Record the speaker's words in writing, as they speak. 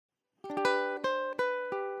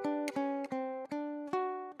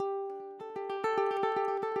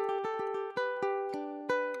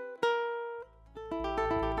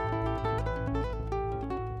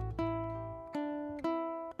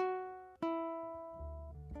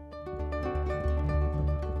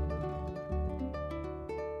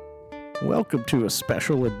Welcome to a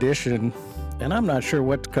special edition, and I'm not sure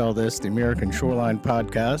what to call this, the American Shoreline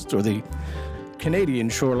Podcast or the Canadian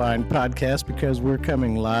Shoreline Podcast, because we're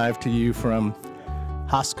coming live to you from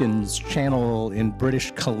Hoskins Channel in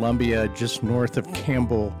British Columbia, just north of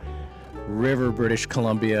Campbell River, British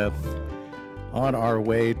Columbia, on our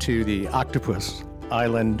way to the Octopus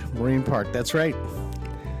Island Marine Park. That's right.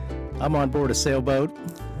 I'm on board a sailboat,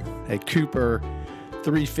 a Cooper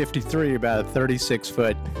 353, about a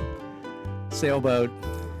 36-foot sailboat.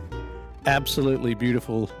 Absolutely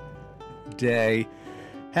beautiful day.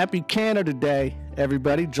 Happy Canada Day,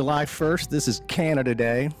 everybody. July 1st. This is Canada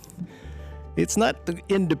Day. It's not the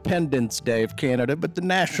Independence Day of Canada, but the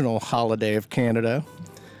national holiday of Canada.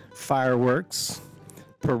 Fireworks,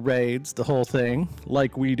 parades, the whole thing,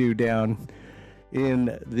 like we do down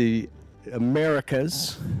in the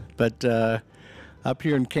Americas. But up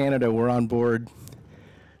here in Canada, we're on board.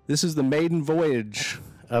 This is the maiden voyage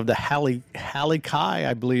of the Halikai,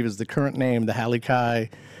 I believe is the current name, the Halikai,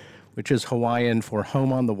 which is Hawaiian for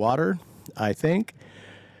home on the water, I think.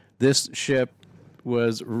 This ship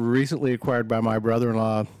was recently acquired by my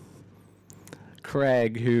brother-in-law,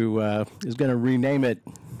 Craig, who is going to rename it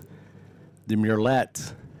the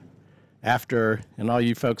Murlette after, and all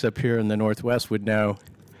you folks up here in the Northwest would know,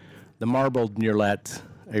 the marbled murrelet,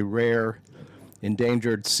 a rare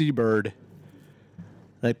endangered seabird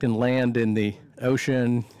that can land in the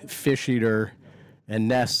ocean, fish eater, and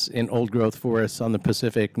nests in old-growth forests on the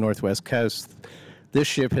Pacific Northwest coast. This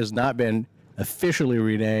ship has not been officially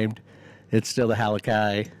renamed. It's still the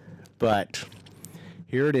Halikai, but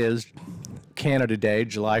here it is, Canada Day,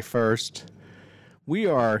 July 1st. We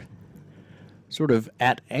are sort of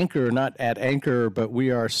at anchor, not at anchor, but we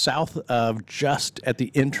are south of, just at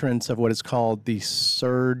the entrance of what is called the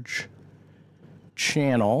Surge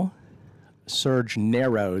Channel, Surge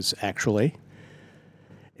Narrows, actually.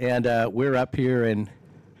 And we're up here, and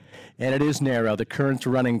it is narrow. The current's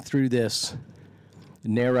running through this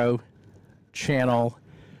narrow channel,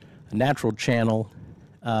 a natural channel,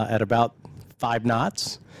 at about 5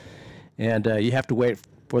 knots. And you have to wait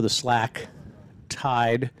for the slack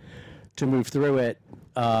tide to move through it.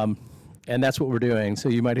 And that's what we're doing. So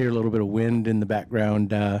you might hear a little bit of wind in the background.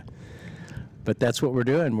 But that's what we're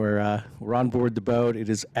doing. We're on board the boat. It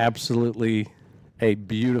is absolutely a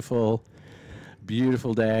beautiful,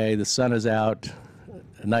 beautiful day. The sun is out,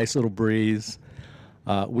 a nice little breeze.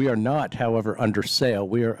 We are not, however, under sail.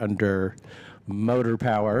 We are under motor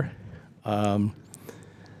power.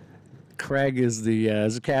 Craig is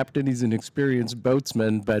the captain. He's an experienced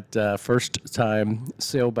boatsman, but first-time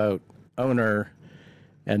sailboat owner.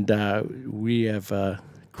 And we have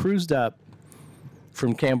cruised up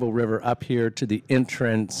from Campbell River up here to the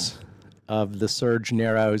entrance of the Surge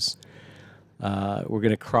Narrows. We're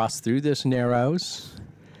going to cross through this Narrows,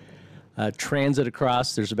 transit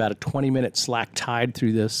across. There's about a 20-minute slack tide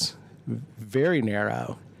through this very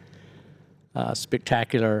narrow,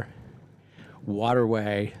 spectacular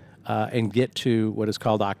waterway, and get to what is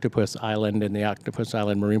called Octopus Island and the Octopus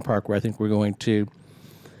Island Marine Park, where I think we're going to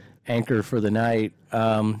anchor for the night.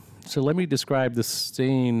 So let me describe the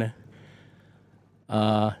scene.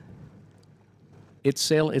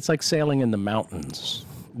 It's like sailing in the mountains.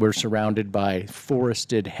 We're surrounded by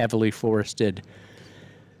heavily forested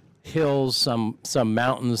hills, some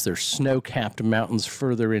mountains. There's snow-capped mountains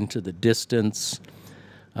further into the distance.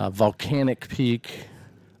 Volcanic peak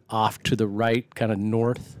off to the right, kind of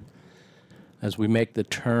north, as we make the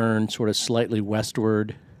turn sort of slightly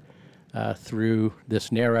westward through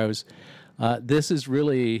this Narrows. This is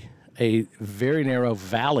really a very narrow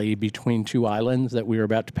valley between two islands that we are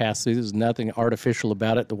about to pass through. There's nothing artificial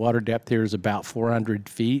about it. The water depth here is about 400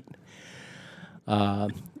 feet.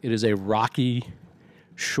 It is a rocky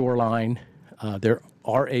shoreline. There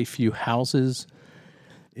are a few houses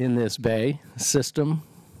in this bay system.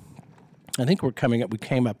 I think we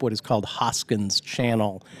came up what is called Hoskins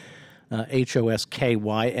Channel, Hoskyns,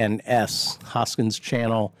 Hoskins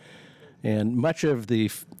Channel. And much of the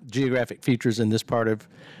geographic features in this part of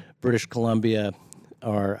British Columbia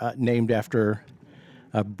are named after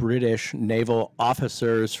British naval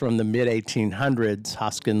officers from the mid-1800s.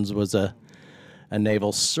 Hoskins was a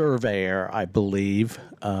naval surveyor, I believe.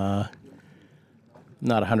 Not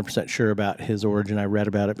 100% sure about his origin. I read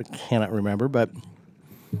about it, but cannot remember. But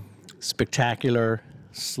spectacular,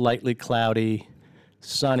 slightly cloudy,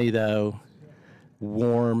 sunny though,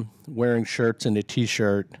 warm, wearing shirts and a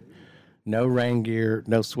T-shirt, no rain gear,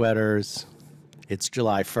 no sweaters. It's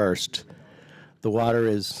July 1st. The water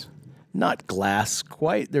is not glass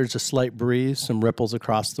quite. There's a slight breeze, some ripples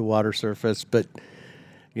across the water surface, but,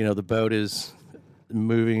 the boat is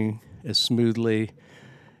moving as smoothly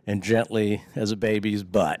and gently as a baby's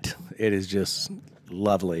butt. It is just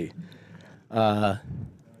lovely. On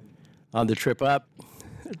the trip up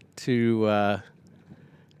to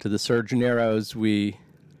the Surge Narrows, we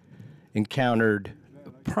encountered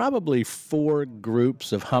probably 4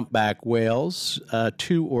 groups of humpback whales,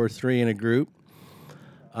 2 or 3 in a group.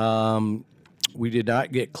 We did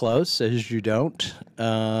not get close, as you don't,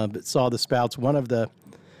 but saw the spouts. One of the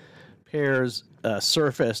pairs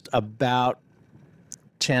surfaced about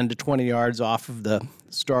 10 to 20 yards off of the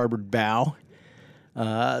starboard bow.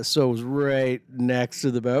 So it was right next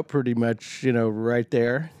to the boat, pretty much, right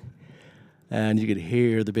there. And you could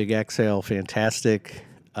hear the big exhale. Fantastic.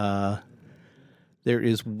 There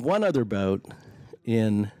is one other boat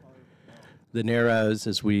in the Narrows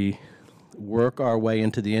as we work our way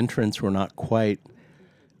into the entrance. We're not quite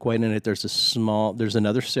in it. There's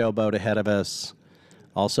another sailboat ahead of us,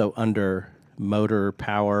 also under motor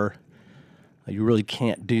power. You really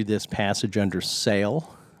can't do this passage under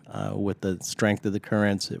sail with the strength of the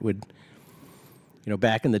currents. It would,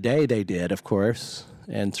 back in the day they did, of course,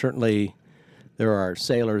 and certainly there are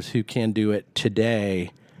sailors who can do it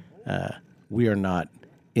today. We are not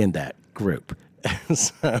in that group.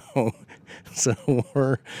 So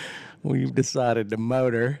we've decided to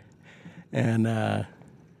motor, and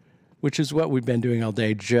which is what we've been doing all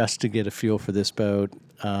day just to get a feel for this boat.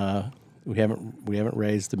 We haven't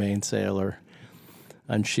raised the mainsail or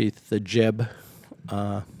unsheathed the jib,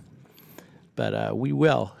 but we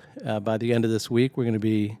will. By the end of this week, we're going to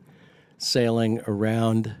be sailing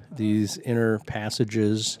around these inner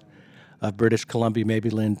passages of British Columbia,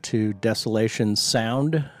 Maryland, to Desolation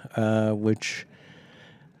Sound, which,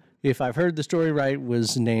 if I've heard the story right,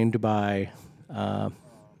 was named by, who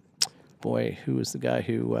was the guy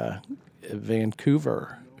who,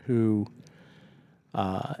 Vancouver, who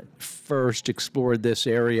first explored this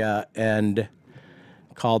area and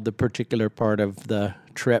called the particular part of the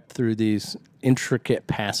trip through these intricate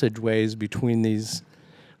passageways between these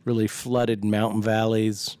really flooded mountain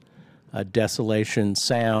valleys, Desolation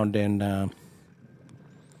Sound, and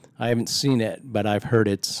I haven't seen it, but I've heard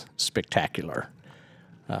it's spectacular.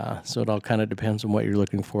 So it all kind of depends on what you're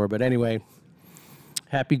looking for. But anyway,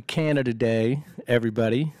 happy Canada Day,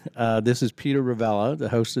 everybody. This is Peter Ravella, the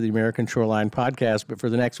host of the American Shoreline Podcast. But for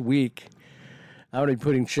the next week, I'm going to be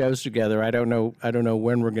putting shows together. I don't know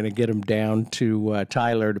when we're going to get them down to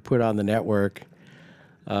Tyler to put on the network.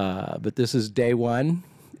 But this is day 1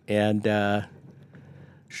 and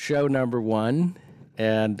show number 1.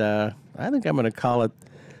 And I think I'm going to call it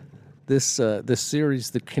this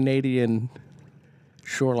series, the Canadian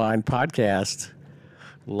Shoreline Podcast,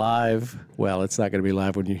 live. Well, it's not going to be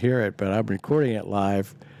live when you hear it, but I'm recording it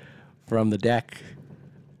live from the deck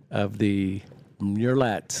of the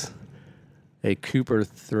Murlette, a Cooper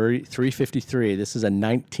 353. This is a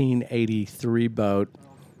 1983 boat.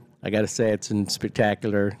 I got to say, it's in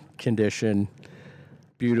spectacular condition.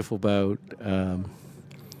 Beautiful boat. And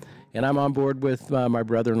I'm on board with my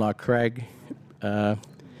brother-in-law, Craig, and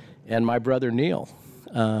my brother, Neil.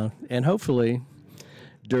 And hopefully,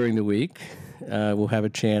 during the week, we'll have a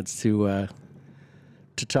chance to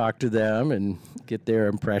talk to them and get their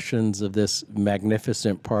impressions of this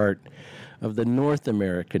magnificent part of the North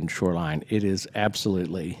American shoreline. It is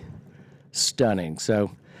absolutely stunning.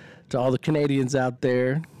 So, to all the Canadians out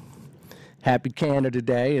there, happy Canada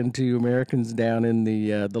Day, and to Americans down in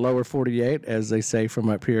the lower 48, as they say from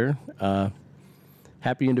up here,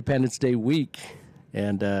 happy Independence Day week,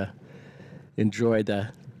 and enjoy the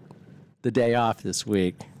day off this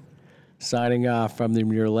week. Signing off from the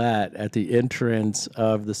Murlette at the entrance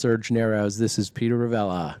of the Surge Narrows, this is Peter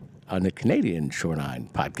Ravella on the Canadian Shoreline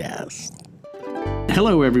Podcast.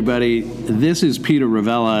 Hello, everybody. This is Peter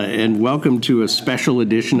Ravella, and welcome to a special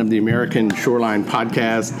edition of the American Shoreline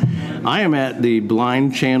Podcast. I am at the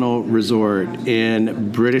Blind Channel Resort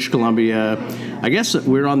in British Columbia. I guess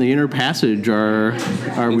we're on the Inner Passage, are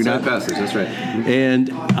we not? Passage, that's right.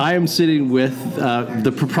 And I am sitting with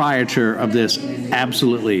the proprietor of this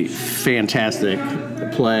absolutely fantastic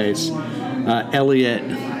place, Elliot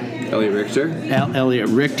Richter. Elliot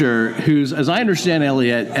Richter, who's, as I understand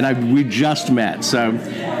Elliot, and we just met. So,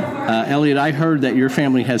 Elliot, I heard that your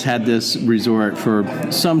family has had this resort for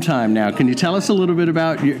some time now. Can you tell us a little bit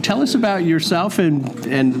about yourself and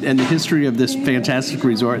the history of this fantastic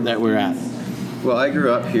resort that we're at? Well, I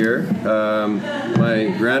grew up here.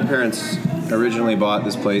 My grandparents originally bought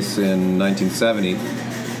this place in 1970.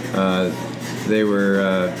 They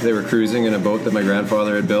were cruising in a boat that my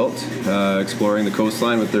grandfather had built, exploring the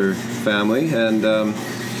coastline with their family, and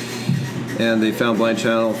and they found Blind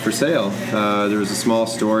Channel for sale. There was a small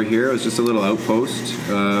store here. It was just a little outpost.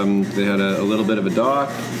 They had a little bit of a dock,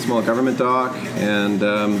 small government dock, and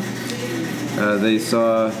they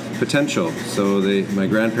saw potential. So my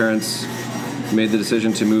grandparents made the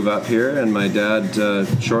decision to move up here, and my dad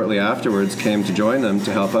shortly afterwards came to join them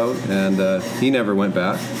to help out, and he never went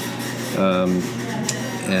back.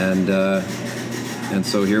 And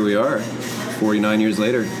so here we are, 49 years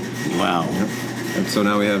later. Wow. Yep. And so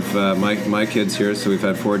now we have my kids here, so we've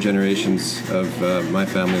had 4 generations of my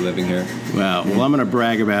family living here. Wow. Well, I'm going to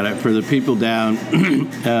brag about it. For the people down,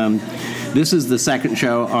 this is the second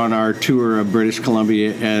show on our tour of British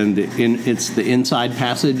Columbia, and it's the Inside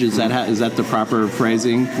Passage. Is that the proper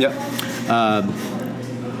phrasing? Yep.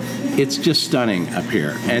 It's just stunning up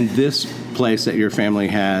here. And this place that your family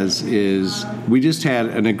has we just had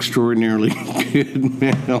an extraordinarily good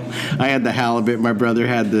meal. I had the halibut, my brother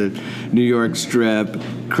had the New York strip,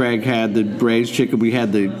 Craig had the braised chicken, we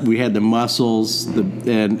had the mussels,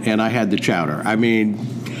 and I had the chowder. I mean,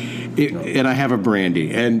 and I have a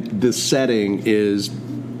brandy, and the setting is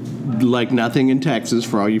like nothing in Texas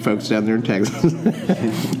for all you folks down there in Texas.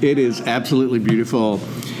 It is absolutely beautiful.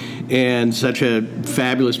 And such a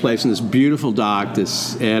fabulous place, and this beautiful dock.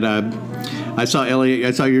 I saw Elliot.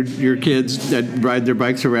 I saw your kids that ride their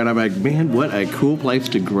bikes around. I'm like, man, what a cool place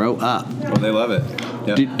to grow up. Well, they love it.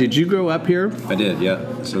 Yeah. Did you grow up here? I did,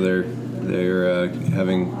 yeah. So they're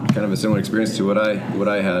having kind of a similar experience to what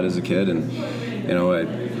I had as a kid, and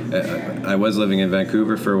I was living in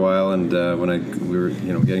Vancouver for a while, and when we were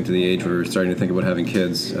getting to the age where we were starting to think about having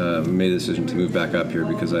kids, we made the decision to move back up here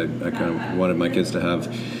because I kind of wanted my kids to have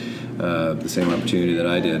the same opportunity that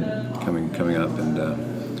I did coming up, and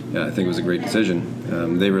I think it was a great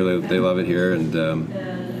decision. They love it here, and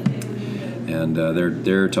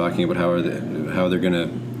they're talking about how they're gonna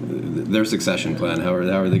their succession plan. How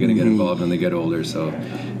are they gonna get involved when they get older? So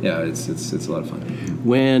yeah, it's a lot of fun.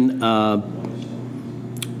 When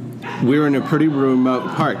we're in a pretty remote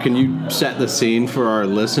part, can you set the scene for our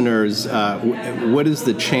listeners? What is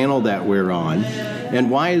the channel that we're on, and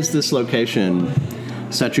why is this location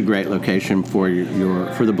such a great location for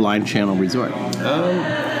the Blind Channel Resort?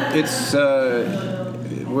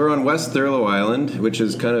 We're on West Thurlow Island, which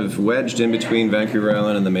is kind of wedged in between Vancouver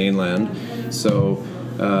Island and the mainland. So,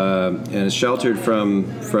 and it's sheltered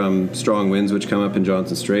from strong winds, which come up in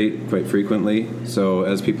Johnson Strait quite frequently. So,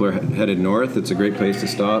 as people are headed north, it's a great place to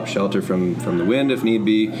stop, shelter from the wind if need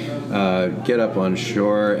be, get up on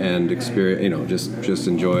shore and experience, just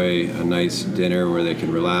enjoy a nice dinner where they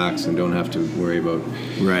can relax and don't have to worry about.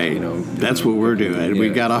 Right. That's what we're doing. Yeah. We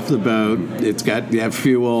got off the boat. You have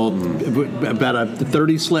fuel, about a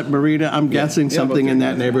 30-slip marina, I'm guessing, something in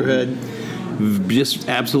that neighborhood. Just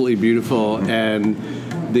absolutely beautiful. And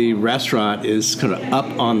the restaurant is kind of up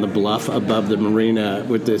on the bluff above the marina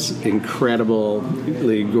with this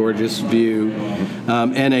incredibly gorgeous view,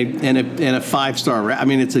 and a 5-star. I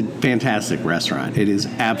mean, it's a fantastic restaurant. It is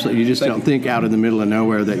absolutely. You just don't think out in the middle of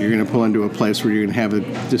nowhere that you're going to pull into a place where you're going to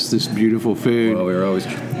have just this beautiful food. Well, we were always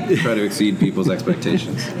try to exceed people's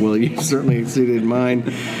expectations. Well, you certainly exceeded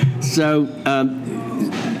mine. So.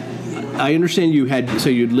 I understand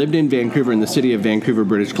you'd lived in Vancouver, in the city of Vancouver,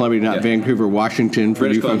 British Columbia, not Vancouver, Washington, for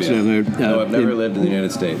British you Columbia. folks down there. No, I've never lived in the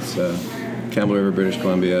United States. Campbell River, British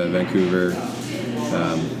Columbia, Vancouver.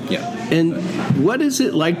 And what is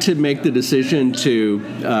it like to make the decision to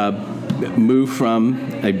move from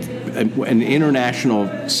an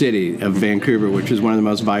international city of Vancouver, which is one of the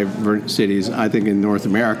most vibrant cities, I think, in North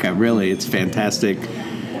America? Really, it's fantastic.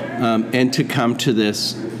 And to come to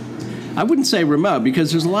this, I wouldn't say remote,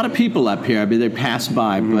 because there's a lot of people up here. I mean, they pass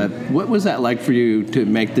by. But what was that like for you to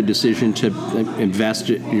make the decision to invest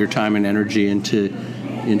your time and energy into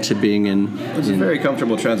being in? It was a very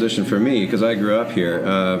comfortable transition for me because I grew up here.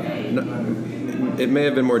 It may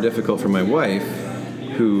have been more difficult for my wife,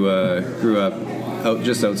 who grew up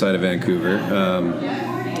just outside of Vancouver.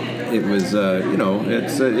 It was,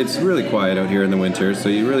 it's really quiet out here in the winter, so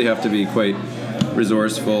you really have to be quite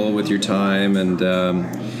resourceful with your time, and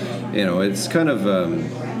it's kind of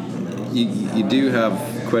you do have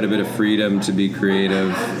quite a bit of freedom to be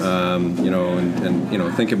creative, and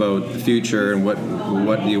think about the future and what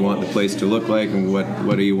do you want the place to look like, and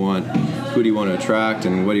what do you want, who do you want to attract,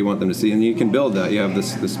 and what do you want them to see, and you can build that. You have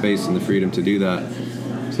the space and the freedom to do that.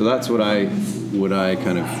 So that's what I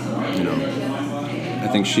kind of, I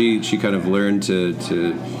think she kind of learned to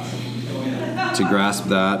grasp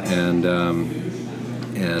that, and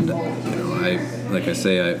like I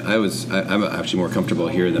say, I'm actually more comfortable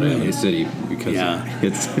here than I am in the city, because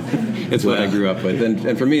it's what I grew up with,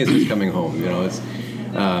 and for me it's just coming home. It's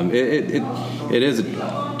it is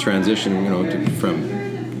a transition, from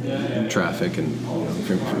traffic, and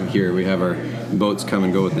from here we have our boats come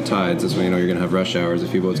and go with the tides. That's when you're going to have rush hours. A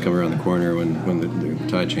few boats come around the corner when the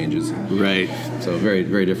tide changes. Right. So very,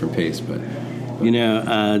 very different pace, but.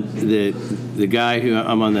 The guy who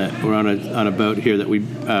we're on a boat here that we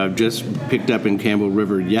just picked up in Campbell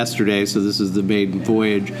River yesterday. So this is the maiden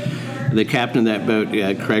voyage. The captain of that boat,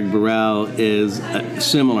 Craig Burrell, is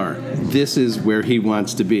similar. This is where he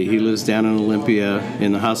wants to be. He lives down in Olympia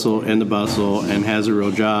in the hustle and the bustle and has a real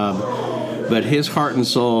job. But his heart and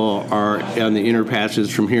soul are on the inner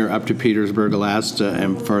patches from here up to Petersburg, Alaska,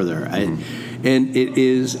 and further. And it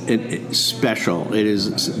is special. It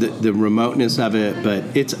is the remoteness of it, but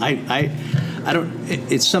it's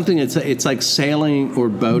It's something. It's like sailing or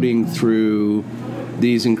boating through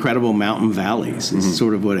these incredible mountain valleys. It's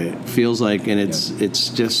sort of what it feels like, and it's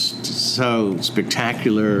just so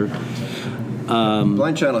spectacular.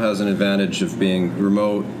 Blind Channel has an advantage of being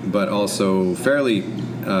remote, but also fairly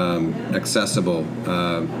accessible.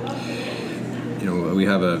 We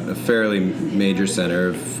have a fairly major center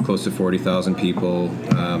of close to 40,000 people,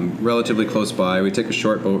 relatively close by. We take a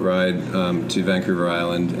short boat ride to Vancouver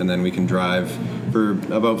Island, and then we can drive for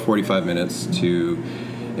about 45 minutes to,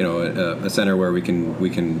 a center where we can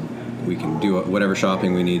do whatever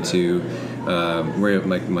shopping we need to.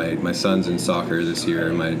 My son's in soccer this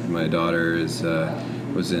year. My daughter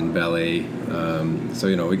was in ballet, so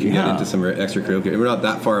we can get into some extracurricular. We're not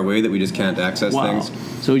that far away that we just can't access things.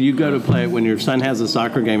 So you go to play when your son has a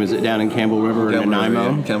soccer game. Is it down in Campbell River or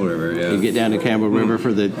Nanaimo? Yeah. Campbell River, yeah. You get down to Campbell River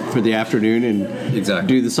for the afternoon and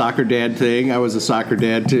do the soccer dad thing. I was a soccer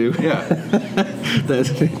dad too. Yeah,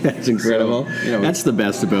 that's incredible. So, that's the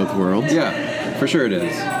best of both worlds. Yeah, for sure it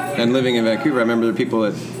is. And living in Vancouver, I remember the people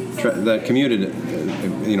that commuted,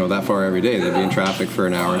 that far every day. They'd be in traffic for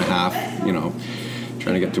an hour and a half,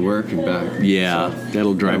 trying to get to work and back. Yeah, so,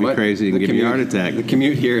 that'll drive you crazy and give you a heart attack. The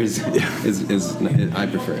commute here is I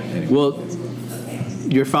prefer it. Anyway. Well,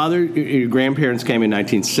 your grandparents came in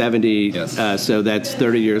 1970. Yes. So that's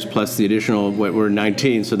 30 years plus the additional, we're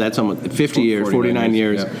 19, so that's almost 50 years, 49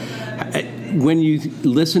 years. Yeah. When you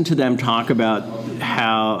listen to them talk about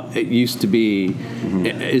how it used to be,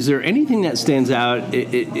 is there anything that stands out?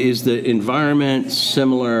 Is the environment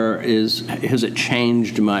similar? Has it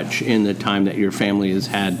changed much in the time that your family has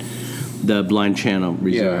had the Blind Channel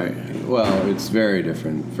resort? Yeah, well, it's very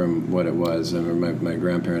different from what it was. I remember my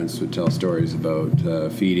grandparents would tell stories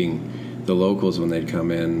about feeding the locals when they'd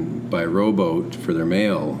come in by rowboat for their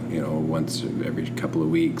mail, once every couple of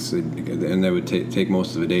weeks. And they would take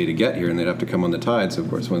most of the day to get here, and they'd have to come on the tide. So,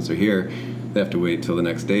 of course, once they're here, they have to wait till the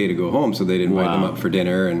next day to go home. So they'd invite them up for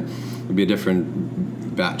dinner, and it would be a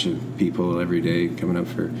different batch of people every day coming up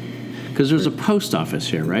for... Because there's a post office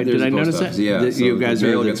here, right? Did I notice that? Yeah, so you guys the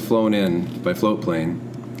mail gets flown in by float plane.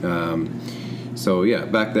 So yeah,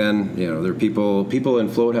 back then, there were people in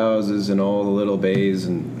float houses in all the little bays,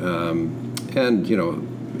 and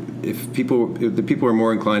if the people were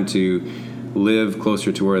more inclined to live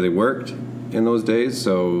closer to where they worked in those days.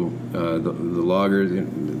 So the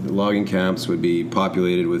logging camps would be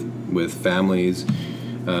populated with families.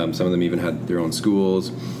 Some of them even had their own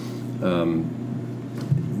schools. There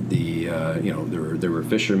were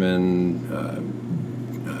fishermen.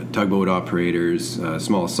 Tugboat operators,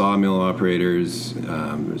 small sawmill operators.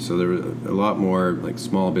 So there were a lot more like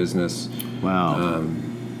small business. Wow.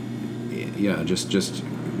 Just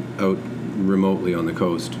out remotely on the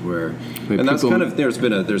coast where, and that's kind of there's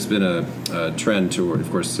been a trend toward,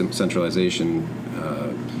 of course, centralization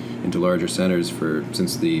into larger centers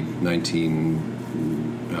since the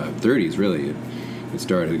 1930s. Really, it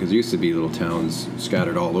started because there used to be little towns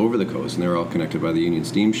scattered all over the coast, and they were all connected by the Union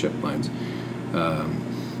steamship lines.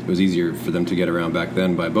 It was easier for them to get around back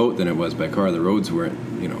then by boat than it was by car. The roads weren't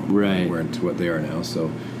what they are now. So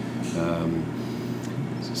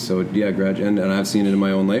gradually, and I've seen it in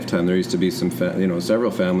my own lifetime. There used to be some, several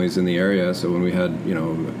families in the area. So when we had,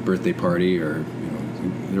 a birthday party, or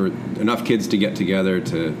there were enough kids to get together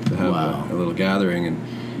to have a little gathering, and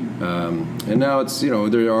now it's,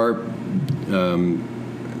 there are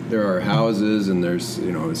houses and there's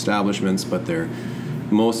establishments, but they're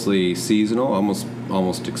mostly seasonal,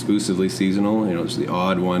 almost exclusively seasonal. There's the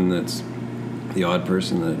odd one that's the odd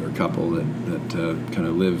person or couple that kind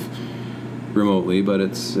of live remotely, but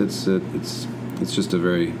it's just a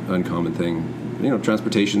very uncommon thing.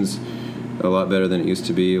 Transportation's a lot better than it used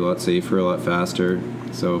to be, a lot safer, a lot faster.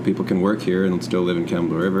 So people can work here and still live in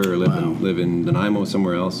Campbell River or live in Nanaimo,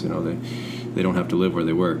 somewhere else. They don't have to live where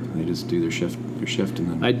they work. They just do their shift,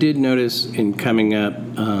 and then. I did notice in coming up.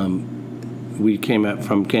 We came up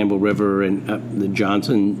from Campbell River and up the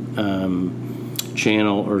Johnson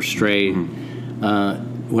channel or straight.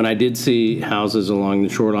 When I did see houses along the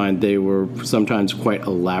shoreline, they were sometimes quite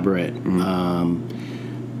elaborate.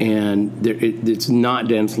 And it's not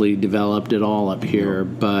densely developed at all up here,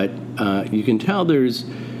 but you can tell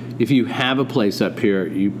if you have a place up here,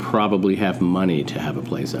 you probably have money to have a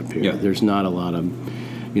place up here. Yeah. There's not a lot of,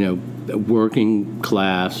 working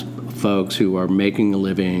class folks who are making a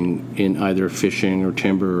living in either fishing or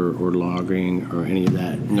timber or logging or any of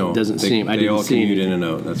that. No, it doesn't seem. They all commute in and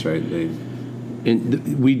out. That's right.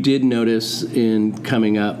 We did notice in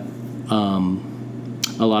coming up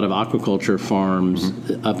a lot of aquaculture farms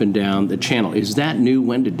up and down the channel. Is that new?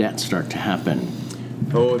 When did that start to happen?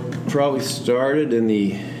 Oh, it probably started in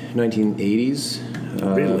the 1980s.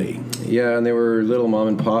 Really? Yeah, and they were little mom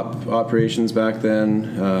and pop operations back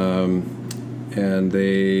then, and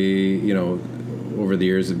they, over the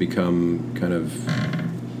years have become kind of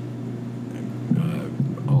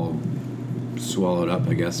all swallowed up,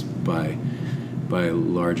 I guess, by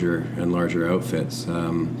larger and larger outfits.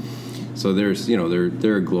 So there's,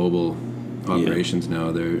 they're global operations now.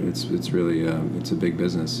 It's really it's a big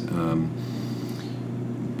business.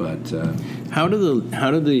 But how do the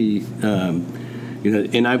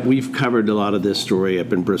we've covered a lot of this story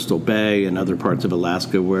up in Bristol Bay and other parts of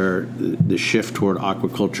Alaska where the shift toward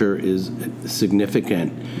aquaculture is a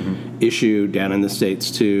significant issue down in the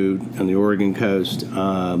States too, on the Oregon coast,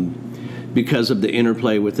 because of the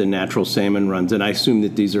interplay with the natural salmon runs. And I assume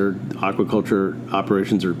that these are aquaculture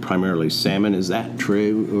operations are primarily salmon. Is that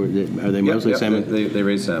true? Or are they mostly salmon? They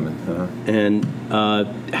raise salmon. And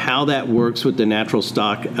how that works with the natural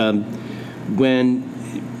stock.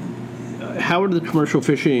 How are the commercial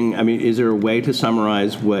fishing? I mean, is there a way to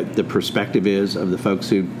summarize what the perspective is of the folks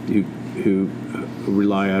who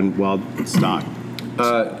rely on wild stock?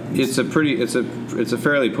 It's a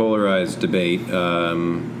fairly polarized debate.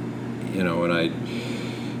 When I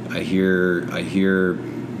hear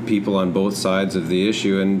people on both sides of the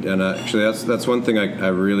issue, and actually that's one thing I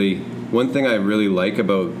really like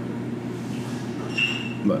about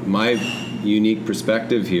my unique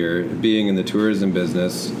perspective here, being in the tourism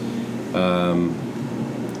business.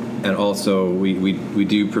 And also, we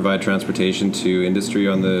do provide transportation to industry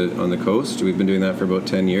on the coast. We've been doing that for about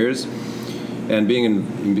 10 years, and being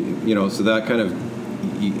in, so that kind of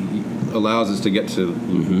allows us to get to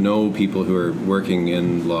know people who are working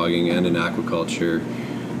in logging and in aquaculture,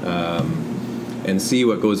 and see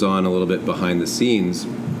what goes on a little bit behind the scenes.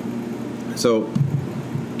 So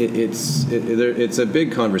it's a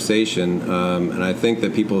big conversation, and I think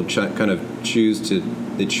that people kind of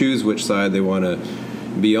choose which side they want to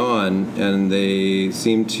be on, and they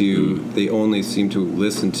only seem to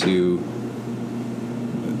listen to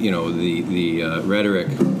the rhetoric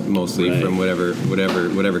mostly from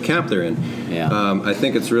whatever camp they're in. Yeah. I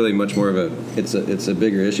think it's really much more of it's a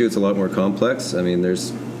bigger issue. It's a lot more complex. I mean,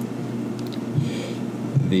 there's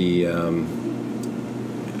the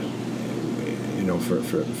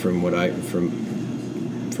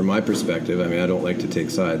from my perspective, I mean, I don't like to take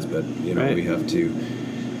sides, but we have to,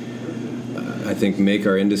 I think, make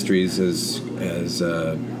our industries as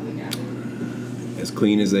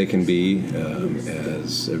clean as they can be,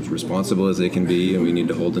 as responsible as they can be, and we need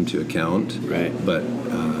to hold them to account. Right. But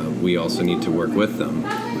we also need to work with them.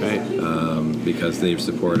 Right. Because they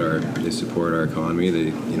support our economy.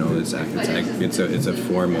 It's a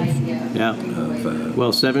form of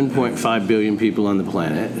well, 7.5 billion people on the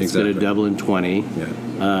planet. It's going to double in 20.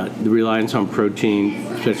 Yeah. The reliance on protein,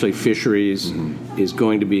 especially fisheries, is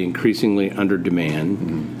going to be increasingly under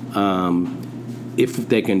demand. If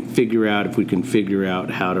we can figure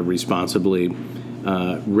out how to responsibly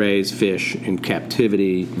raise fish in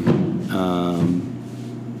captivity,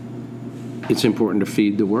 it's important to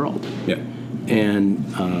feed the world. Yeah. And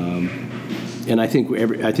I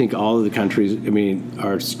think all of the countries,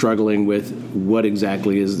 are struggling with what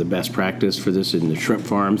exactly is the best practice for this in the shrimp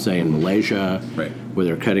farms, say in Malaysia, right, where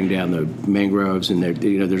they're cutting down the mangroves, and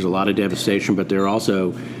there's a lot of devastation, but they're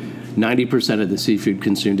also 90% of the seafood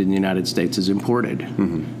consumed in the United States is imported.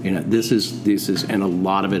 This is, and a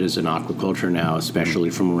lot of it is in aquaculture now, especially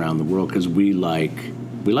from around the world, because we like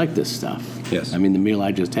this stuff. Yes. I mean, the meal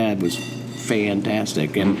I just had was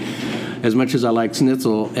fantastic, and as much as I like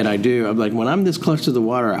schnitzel, and I do, I'm like, when I'm this close to the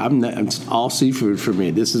water, it's all seafood for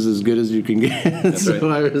me. This is as good as you can get. That's so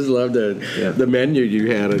right. I just love the menu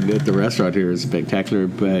you had at the restaurant here is spectacular.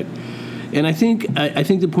 And I think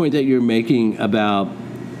the point that you're making about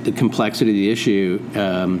the complexity of the issue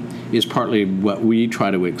is partly what we try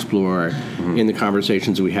to explore in the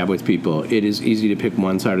conversations we have with people. It is easy to pick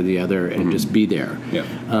one side or the other and just be there. Yeah.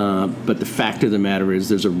 But the fact of the matter is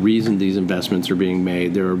there's a reason these investments are being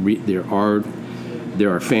made. There are there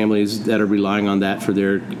are families that are relying on that for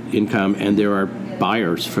their income, and there are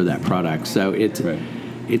buyers for that product. So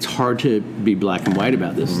it's hard to be black and white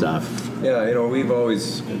about this stuff. Yeah, we've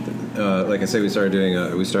always, like I say, we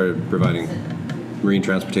started providing marine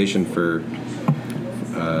transportation for,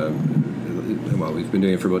 we've been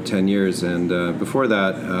doing it for about 10 years, and before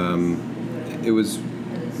that, it was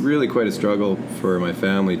really quite a struggle for my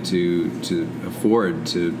family to afford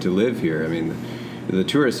to live here. I mean, the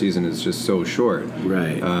tourist season is just so short.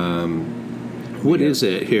 Right. What is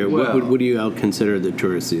it here? Well, what do you all consider the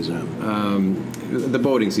tourist season? The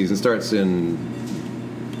boating season starts in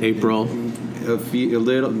April.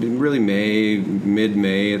 Really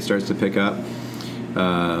mid-May it starts to pick up,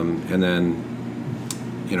 and then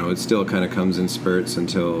it still kind of comes in spurts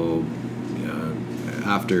until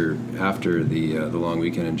after the long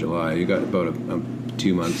weekend in July. You got about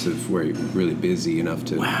 2 months of where you're really busy enough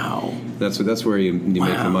to. Wow. That's where you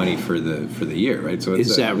make the money for the year, right? So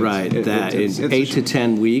is that right? It's 8 to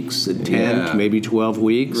 10 weeks, 10 maybe 12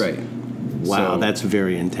 weeks, right? Wow, that's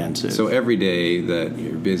very intensive. So every day that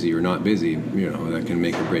you're busy or not busy, that can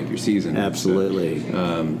make or break your season. Absolutely.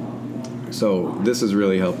 So this has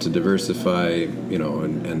really helped to diversify,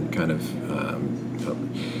 and kind of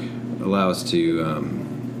allow us to.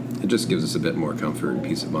 It just gives us a bit more comfort and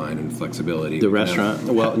peace of mind and flexibility. The restaurant?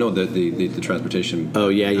 The transportation. Oh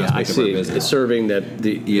yeah, I see. It's serving the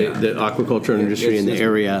aquaculture industry in the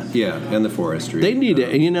area. Yeah, and the forestry. They need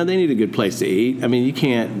they need a good place to eat. I mean, you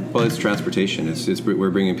can't. Well, it's transportation.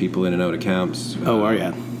 We're bringing people in and out of camps. Are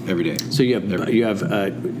you? Every day. So you have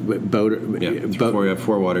boat. We have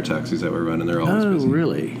 4 water taxis that we're running. They're always busy. Oh,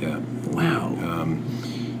 really? Yeah. Wow.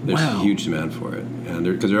 There's a huge demand for it, and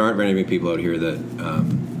because there aren't very many people out here that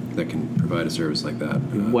can provide a service like that.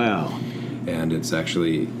 Wow. And it's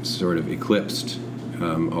actually sort of eclipsed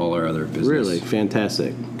all our other business. Really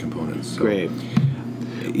fantastic components. So, great.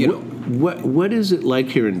 What is it like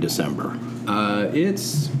here in December?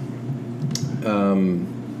 It's.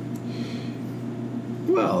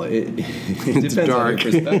 Well, it depends dark. on your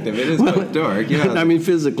perspective. It is quite dark. Yeah, I mean,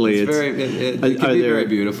 physically, it can be very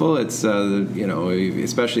beautiful. It's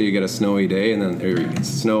especially you get a snowy day and then it's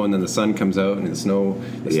snow and then the sun comes out and the snow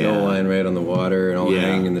line right on the water and all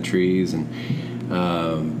hanging in the trees and.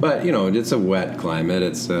 But it's a wet climate.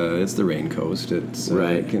 It's the rain coast.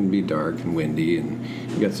 It can be dark and windy and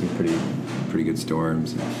you get some pretty good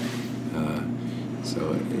storms.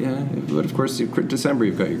 But of course, December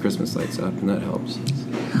you've got your Christmas lights up, and that helps.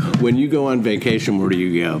 When you go on vacation, where do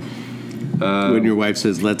you go? When your wife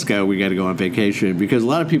says, "Let's go," we got to go on vacation, because a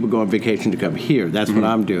lot of people go on vacation to come here. That's what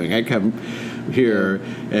I'm doing. I come here,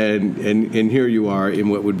 and here you are in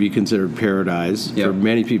what would be considered paradise for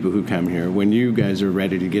many people who come here. When you guys are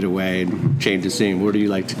ready to get away and change the scene, where do you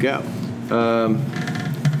like to go?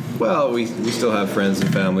 Well, we still have friends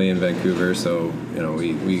and family in Vancouver, so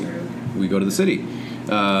we go to the city.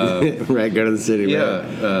 Right, go to the city.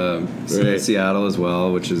 Seattle as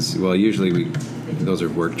well, which is usually those are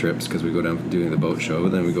work trips because we go down doing the boat show,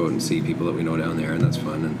 and then we go out and see people that we know down there, and that's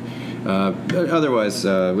fun. And otherwise,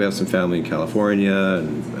 we have some family in California,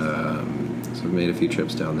 and so we've made a few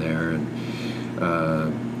trips down there. And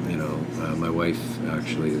my wife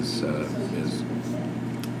actually is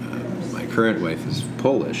my current wife is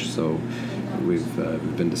Polish, so. We've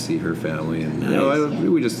been to see her family, and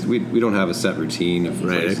we don't have a set routine of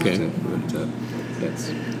places.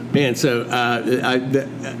 Man, so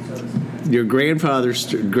your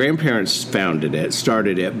grandparents founded it,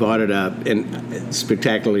 started it, bought it up, and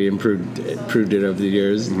spectacularly improved it over the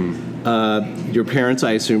years. Mm-hmm. Your parents,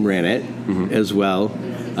 I assume, ran it as well.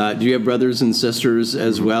 Do you have brothers and sisters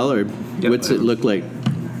as well, or what's it look like?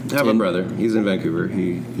 I have a brother. He's in Vancouver.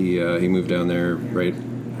 He moved down there right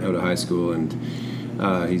out of high school, and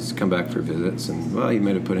he's come back for visits, and he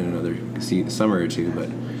might have put in another summer or two, but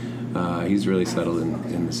he's really settled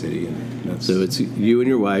in the city. And so it's you and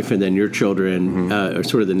your wife, and then your children are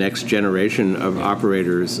sort of the next generation of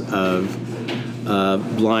operators of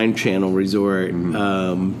Blind Channel Resort.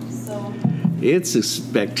 It's a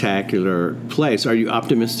spectacular place. Are you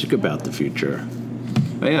optimistic about the future?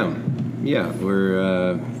 I am. Yeah,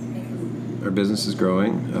 our business is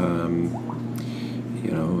growing.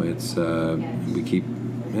 It's we keep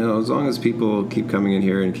as long as people keep coming in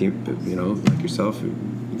here and keep like yourself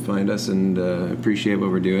find us and appreciate what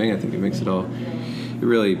we're doing. I think it makes it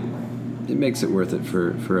makes it worth it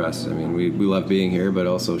for us. I mean, we love being here, but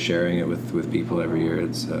also sharing it with people every year.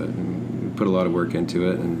 It's we put a lot of work into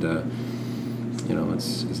it, and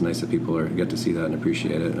it's nice that people get to see that and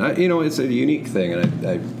appreciate it. And it's a unique thing, and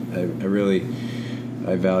I really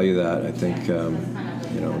value that. I think.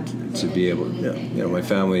 To be able, my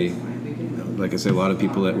family, like I say, a lot of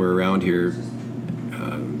people that were around here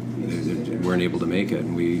they weren't able to make it,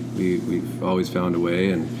 and we've always found a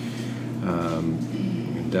way, and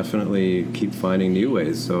definitely keep finding new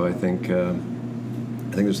ways. So I think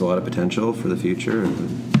there's a lot of potential for the future, and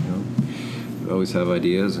we always have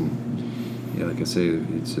ideas, and like I say,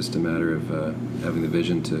 it's just a matter of having the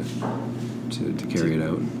vision to carry it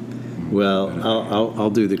out. Well, I'll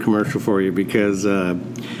do the commercial for you, because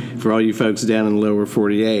for all you folks down in the lower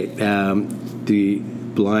 48, the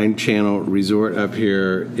Blind Channel Resort up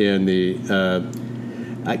here in the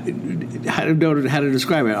I don't know how to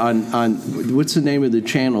describe it. On what's the name of the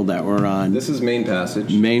channel that we're on? This is Main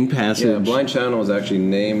Passage. Main Passage. Yeah, Blind Channel was actually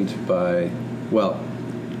named by,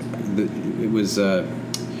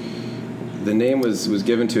 the name was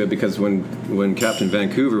given to it because when Captain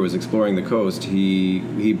Vancouver was exploring the coast, he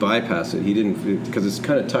bypassed it. He didn't, because it's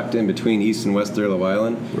kind of tucked in between East and West Thurlow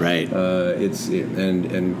Island. Right.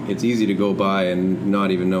 And it's easy to go by and not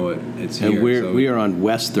even know it's here. And we are on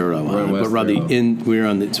West Thurlow Island, but rather we're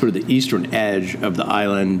on the sort of the eastern edge of the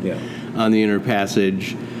island, on the Inner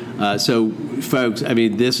Passage. So, folks, I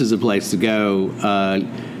mean, this is a place to go.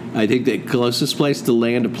 I think the closest place to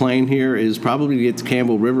land a plane here is probably to get to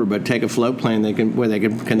Campbell River, but take a float plane.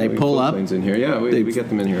 Can they pull up? Planes in here, yeah. We get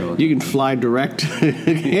them in here all the time. You can fly direct. You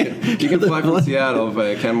can fly from Seattle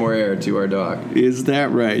by Canmore Air to our dock. Is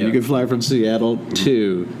that right? Yeah. You can fly from Seattle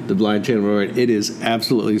to the Blind Channel Resort. It is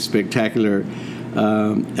absolutely spectacular.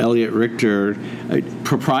 Elliot Richter,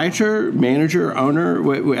 proprietor, manager, owner.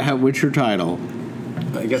 What's your title?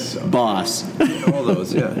 I guess so. Boss. All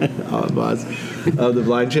those, yeah. Boss of the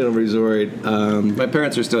Blind Channel Resort. My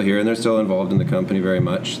parents are still here, and they're still involved in the company very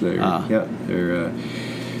much. So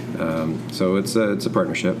it's a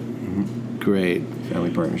partnership. Mm-hmm. Great.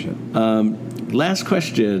 Family partnership. Last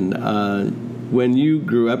question. When you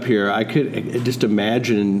grew up here, I could just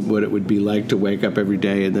imagine what it would be like to wake up every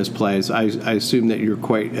day in this place. I assume that you're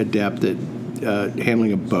quite adept at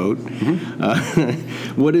handling a boat.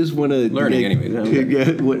 Mm-hmm. What is one of learning anyway?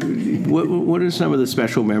 What are some of the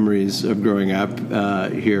special memories of growing up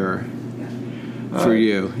here for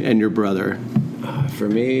you and your brother? For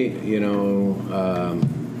me,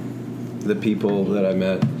 the people that I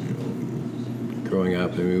met growing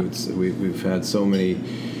up. I mean, we've had so many.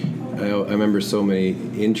 I remember so many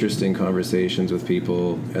interesting conversations with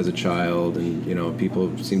people as a child, and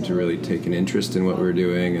people seemed to really take an interest in what we were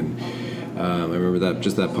doing, and I remember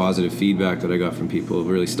that positive feedback that I got from people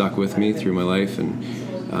really stuck with me through my life. And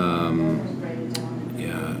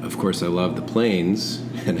of course, I love the planes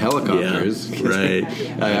and helicopters. Yeah, right.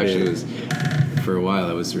 I actually was, for a while,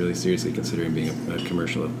 I was really seriously considering being a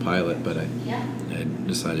commercial pilot, but I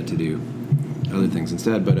decided to do other things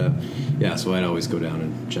instead. But so I'd always go down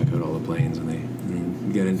and check out all the planes, and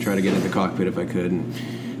try to get in the cockpit if I could, and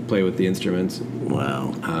play with the instruments.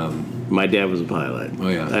 Wow. My dad was a pilot. Oh,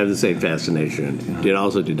 yeah. I have the same fascination. Did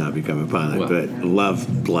not become a pilot, but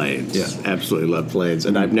loved planes. Yeah. Absolutely loved planes.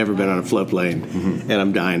 And I've never been on a float plane, and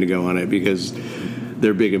I'm dying to go on it because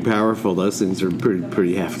they're big and powerful. Those things are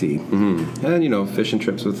pretty hefty. Mm-hmm. And, fishing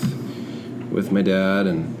trips with my dad,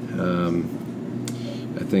 and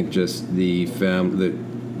I think just the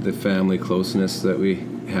family closeness that we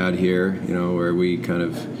had here, where we kind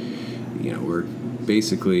of, we're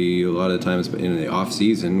basically a lot of the times in the off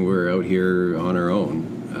season we're out here on our own,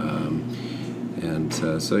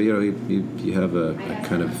 so you have a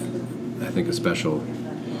kind of, I think, a special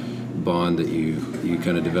bond that you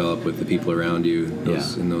kind of develop with the people around you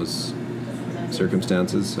in those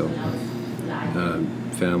circumstances. So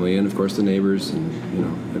family, and of course the neighbors, and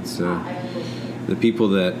it's the people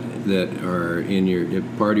that are in your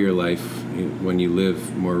part of your life when you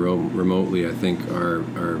live more remotely. I think are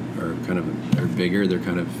bigger.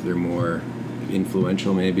 They're more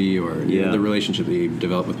influential, maybe, or the relationship that you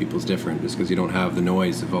develop with people is different, just because you don't have the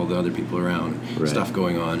noise of all the other people around, stuff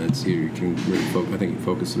going on. You can really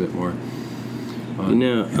focus a bit more on.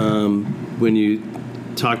 When you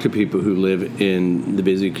talk to people who live in the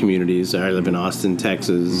busy communities, I live in Austin,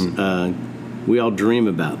 Texas. We all dream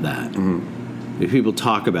about that. If people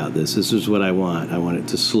talk about this is what I want. I want it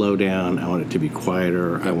to slow down. I want it to be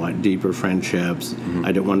quieter. I want deeper friendships.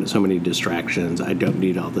 I don't want so many distractions. I don't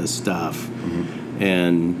need all this stuff.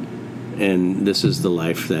 And this is the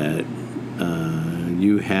life that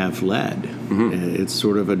you have led. It's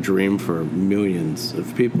sort of a dream for millions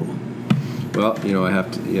of people. Well, I have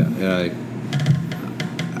to.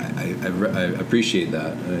 I appreciate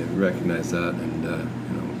that. I recognize that, and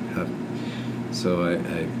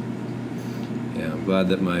I'm glad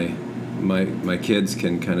that my kids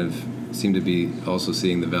can kind of seem to be also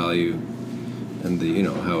seeing the value and the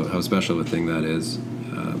how special a thing that is.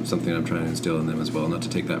 something I'm trying to instill in them as well, not to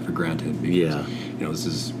take that for granted. Because, this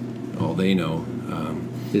is all they know.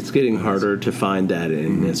 It's getting harder to find that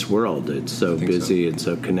in this world. It's so busy and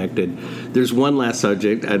so connected. There's one last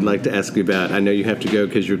subject I'd like to ask you about. I know you have to go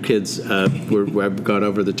because your kids, I've gone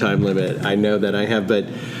over the time limit. I know that I have, but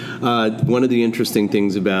one of the interesting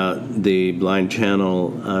things about the Blind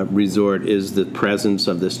Channel Resort is the presence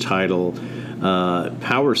of this tidal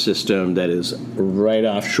power system that is right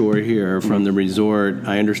offshore here from the resort.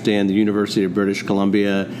 I understand the University of British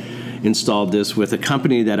Columbia installed this with a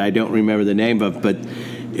company that I don't remember the name of, but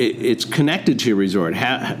it's connected to your resort.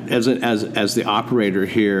 As the operator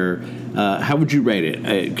here, how would you rate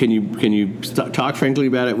it? Can you talk frankly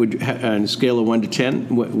about it? On a scale of 1 to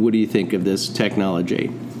 10, what do you think of this technology?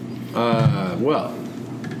 Well,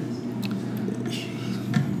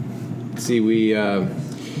 see, we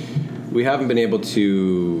haven't been able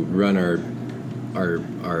to run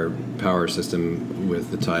our power system with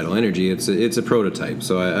the tidal energy. It's a prototype,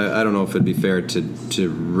 so I don't know if it'd be fair to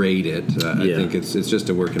rate it. I think it's just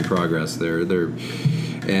a work in progress. They're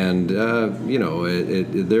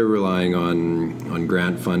relying on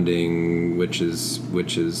grant funding, which is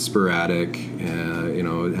sporadic.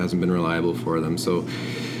 It hasn't been reliable for them. So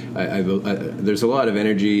there's a lot of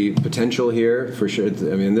energy potential here for sure.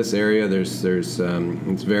 In this area, there's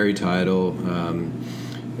it's very tidal.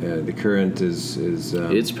 The current is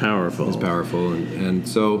it's powerful. It's powerful, and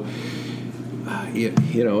so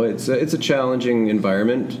it's a challenging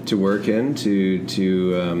environment to work in to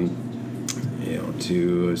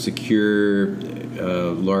secure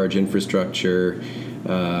large infrastructure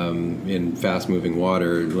in fast-moving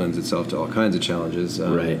water lends itself to all kinds of challenges.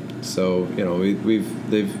 Right. So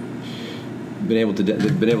they've been able to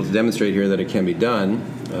demonstrate here that it can be done.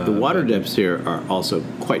 The water depths here are also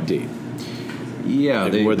quite deep. Yeah,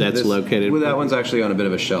 where that's located. Well, that one's actually on a bit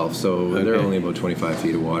of a shelf, so they're only about 25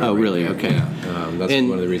 feet of water. Oh, really? There. Okay. Yeah. That's and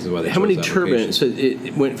one of the reasons why they how chose many that turbines? location. So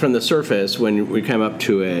it went from the surface when we came up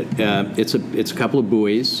to it. It's a couple of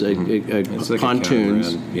buoys, It's like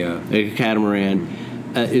pontoons, a catamaran.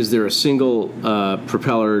 Is there a single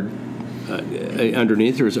propeller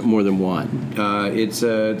underneath, or is it more than one? It's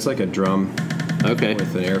like a drum. Okay.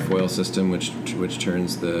 With an airfoil system, which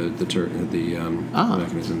turns the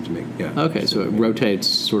mechanism to make. Yeah. Okay, so it rotates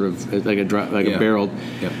sort of like a barreled.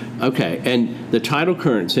 Yep. Okay, and the tidal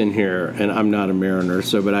currents in here, and I'm not a mariner,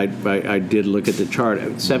 but I did look at the chart.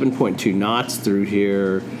 7.2 knots through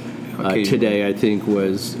here today. I think I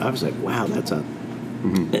was like, wow,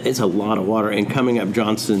 it's a lot of water. And coming up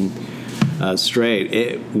Johnson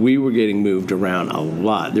Strait, we were getting moved around a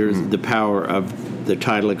lot. There's the power of the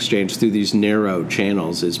tidal exchange through these narrow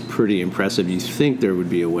channels is pretty impressive. You think there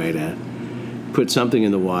would be a way to put something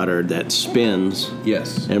in the water that spins,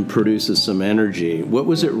 and produces some energy. What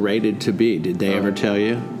was it rated to be? Did they ever tell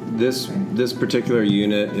you? This particular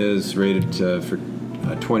unit is rated for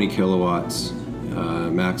 20 kilowatts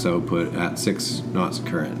max output at 6 knots of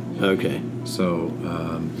current. Okay. So.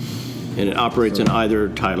 And it operates in either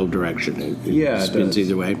tidal direction. It spins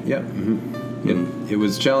either way. Yeah. Mm-hmm. It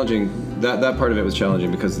was challenging. That part of it was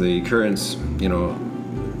challenging because the currents,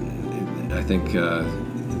 I think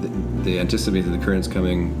they anticipated the currents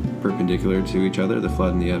coming perpendicular to each other, the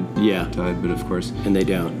flood and the ebb tide, but of course... And they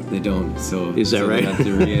don't. They don't, so... Is that right? They had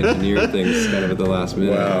to re-engineer things kind of at the last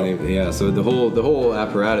minute. Wow. Yeah, so the whole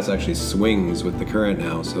apparatus actually swings with the current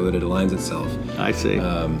now so that it aligns itself. I see.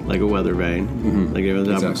 Like a weather vane. Mm-hmm. Like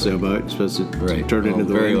a sailboat. It's supposed to turn into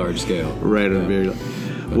the very wind. Large scale. Right, very...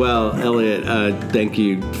 Well, Elliot, thank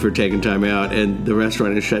you for taking time out. And the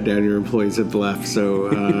restaurant is shut down. Your employees have left. So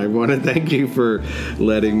I want to thank you for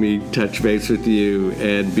letting me touch base with you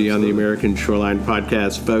and be on the American Shoreline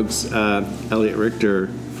podcast. Folks, Elliot Richter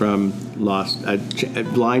from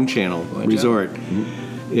Blind Channel Resort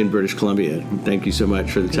in British Columbia. Thank you so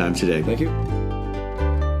much for the time today. Thank you.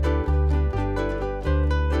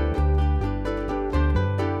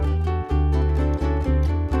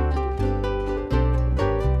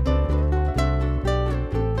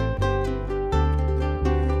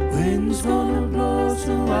 Wind's gonna blow,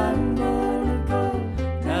 so I'm